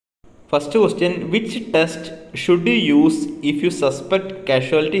First question, which test should you use if you suspect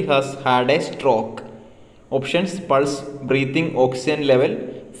casualty has had a stroke? Options: pulse, breathing, oxygen level,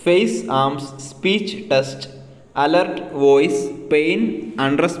 face, arms, speech test, alert, voice, pain,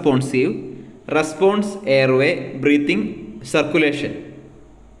 unresponsive, response, airway, breathing, circulation.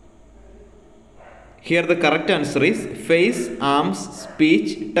 Here the correct answer is face, arms,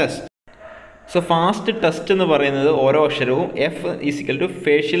 speech test. So fast test എന്ന് പറയുന്നത് ഓരോ അക്ഷരവും F is equal to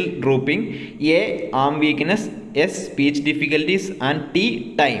facial drooping, A arm weakness, S speech difficulties and T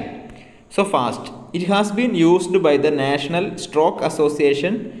time. So fast. It has been used by the National Stroke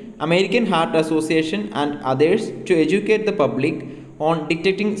Association, American Heart Association and others to educate the public on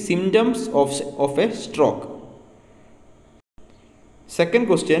detecting symptoms of a stroke. Second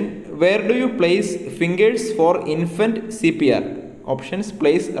question, where do you place fingers for infant CPR? Options: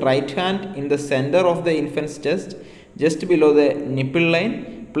 place right hand in the center of the infant's chest just below the nipple line,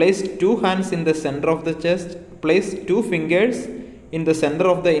 place two hands in the center of the chest, place two fingers in the center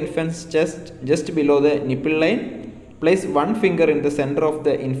of the infant's chest just below the nipple line, place one finger in the center of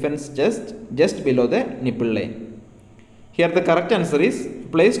the infant's chest just below the nipple line. Here the correct answer is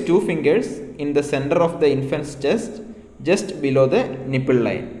place two fingers in the center of the infant's chest just below the nipple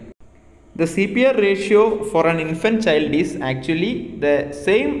line. The CPR ratio for an infant child is actually the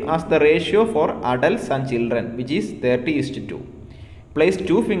same as the ratio for adults and children, which is 30:2. Place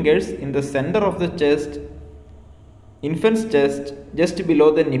two fingers in the center of the chest, infant's chest just below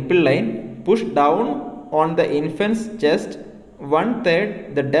the nipple line. Push down on the infant's chest 1/3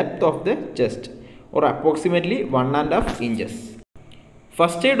 the depth of the chest, or approximately 1.5 inches.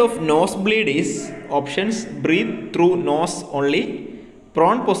 First aid of nosebleed is options: breathe through nose only,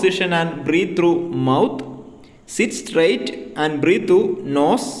 prone position and breathe through mouth, sit straight and breathe through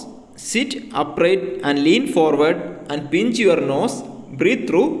nose, sit upright and lean forward and pinch your nose, breathe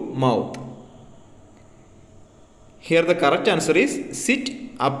through mouth. Here the correct answer is sit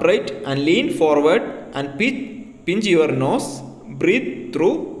upright and lean forward and pinch your nose, breathe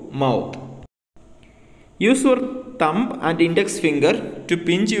through mouth. Use your thumb and index finger to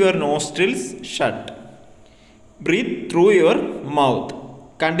pinch your nostrils shut. Breathe through your mouth.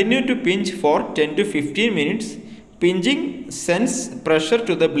 Continue to pinch for 10 to 15 minutes. Pinching sends pressure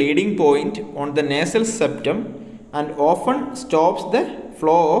to the bleeding point on the nasal septum and often stops the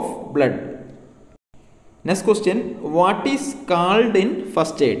flow of blood. Next question, what is scald in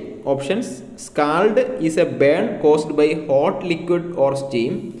first aid? Options: scald is a burn caused by hot liquid or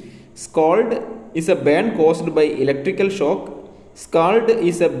steam. Scald is a burn caused by electrical shock. Scald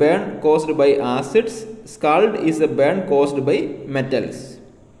is a burn caused by acids. Scald is a burn caused by metals.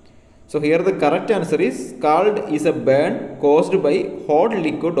 So here the correct answer is scald is a burn caused by hot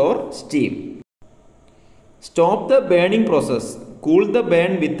liquid or steam. Stop the burning process. Cool the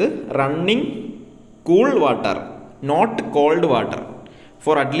burn with running cool water, not cold water,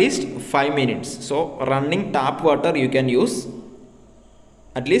 for at least 5 minutes. So running tap water you can use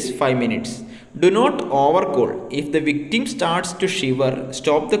at least 5 minutes. Do not overcool. If the victim starts to shiver,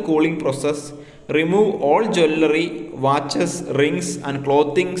 stop the cooling process. Remove all jewelry, watches, rings and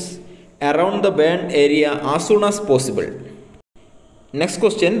clothing around the burn area as soon as possible. Next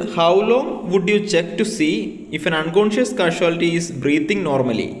question, how long would you check to see if an unconscious casualty is breathing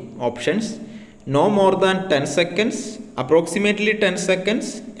normally? Options: no more than 10 seconds, approximately 10 seconds,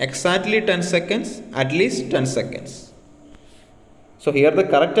 exactly 10 seconds, at least 10 seconds. So here the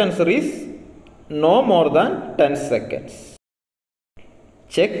correct answer is no more than 10 seconds.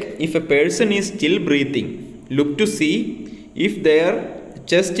 Check if a person is still breathing. Look to see if their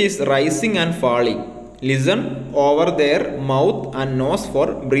chest is rising and falling. Listen over their mouth and nose for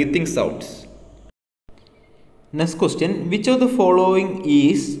breathing sounds. Next question, which of the following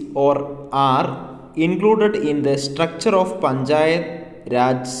is or are included in the structure of Panchayat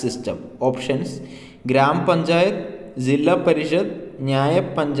Raj system? Options: Gram Panchayat, Zilla Parishad, Nyaya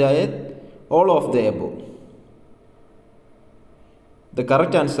Panchayat, all of the above. The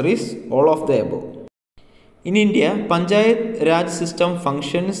correct answer is all of the above. In India, Panchayat Raj system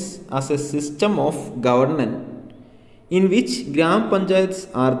functions as a system of governance in which Gram Panchayats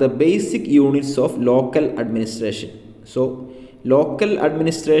are the basic units of local administration. So, local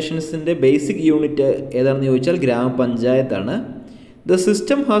administrations in the basic unit ഏതാണെന്ന് ചോദിച്ചാൽ ഗ്രാമപഞ്ചായത്താണ്. The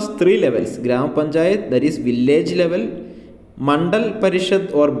system has 3 levels: Gram Panchayat, that is village level, Mandal Parishad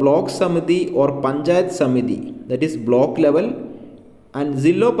or Block Samiti or Panchayat Samiti, that is block level, and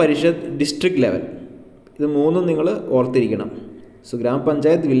Zillo Parishad, district level. ഇത് മൂന്നും നിങ്ങൾ ഓർത്തിരിക്കണം. So Gram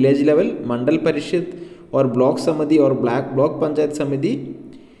Panchayat village level, Mandal Parishad or Block Samiti or Block Panchayat Samiti,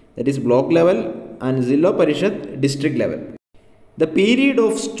 that is block level, and Zillo Parishad district level. The period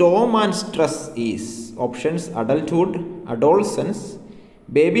of storm and stress is options adulthood, adolescence,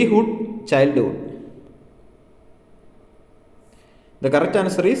 babyhood, childhood. The correct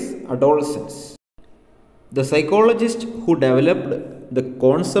answer is adolescence. The psychologist who developed the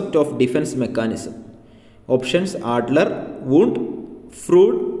concept of defense mechanism. Options Adler, Wundt,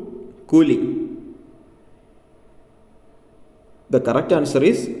 Freud, Cooley. The correct answer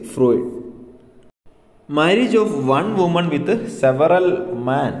is Freud. Marriage of one woman with several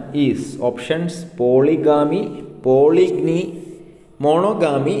men is options polygamy, polygyny,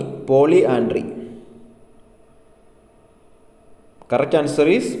 monogamy, polyandry. Correct answer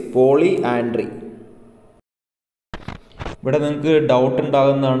is polyandry. ഇവിടെ നിങ്ങൾക്ക് doubt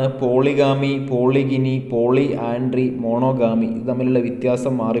ഉണ്ടാകുന്നതാണ് polygamy, പോളിഗിനി, പോളിആൻഡ്രി, monogamy ഇത് തമ്മിലുള്ള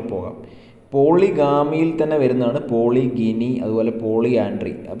വ്യത്യാസം മാറിപ്പോകാം. പോളിഗാമിയിൽ തന്നെ വരുന്നതാണ് പോളിഗിനി, അതുപോലെ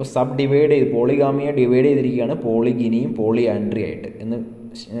പോളിആൻഡ്രി. അപ്പോൾ സബ് ഡിവൈഡ് ചെയ്ത് പോളിഗാമിയെ ഡിവൈഡ് ചെയ്തിരിക്കുകയാണ് പോളിഗിനിയും പോളിആൻഡ്രി ആയിട്ട് ഒന്ന്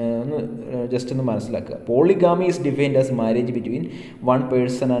ജസ്റ്റ് ഒന്ന് മനസ്സിലാക്കുക. Polygamy is defined as marriage between one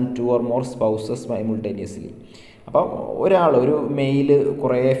person and two or more spouses simultaneously. അപ്പോൾ ഒരു മെയിൽ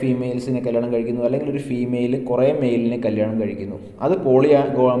കുറേ ഫീമെയിൽസിനെ കല്യാണം കഴിക്കുന്നു, അല്ലെങ്കിൽ ഒരു ഫീമെയിൽ കുറേ മെയിലിനെ കല്യാണം കഴിക്കുന്നു. അത്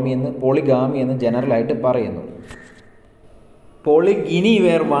പോളിഗാമി എന്ന് ജനറലായിട്ട് പറയുന്നു. പോളിഗിനി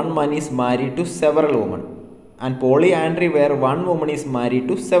where one Mann is married to several woman and പോളിആൻഡ്രി where one woman is married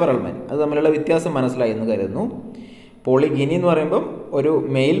to several men. അത് തമ്മിലുള്ള വ്യത്യാസം മനസ്സിലായി എന്ന് കരുതുന്നു. പോളിഗിനി എന്ന് പറയുമ്പം ഒരു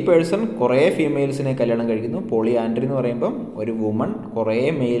മെയിൽ പേഴ്സൺ കുറേ ഫീമെയിൽസിനെ കല്യാണം കഴിക്കുന്നു. പോളിആൻഡ്രി എന്ന് പറയുമ്പം ഒരു വുമൺ കുറേ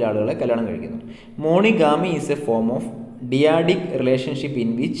മെയിൽ ആളുകളെ കല്യാണം കഴിക്കുന്നു. മോണിഗാമി is A form of ഡിയാഡിക് relationship in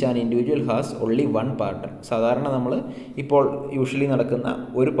which an individual has only one partner. സാധാരണ നമ്മൾ ഇപ്പോൾ യൂഷ്വലി നടക്കുന്ന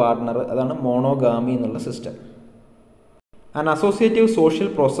ഒരു പാർട്ട്ണർ, അതാണ് മോണോഗാമി എന്നുള്ള system. An associative social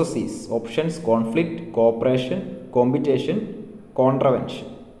process is options conflict, cooperation, competition, contravention.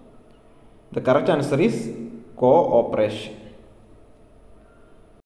 The correct answer is cooperation.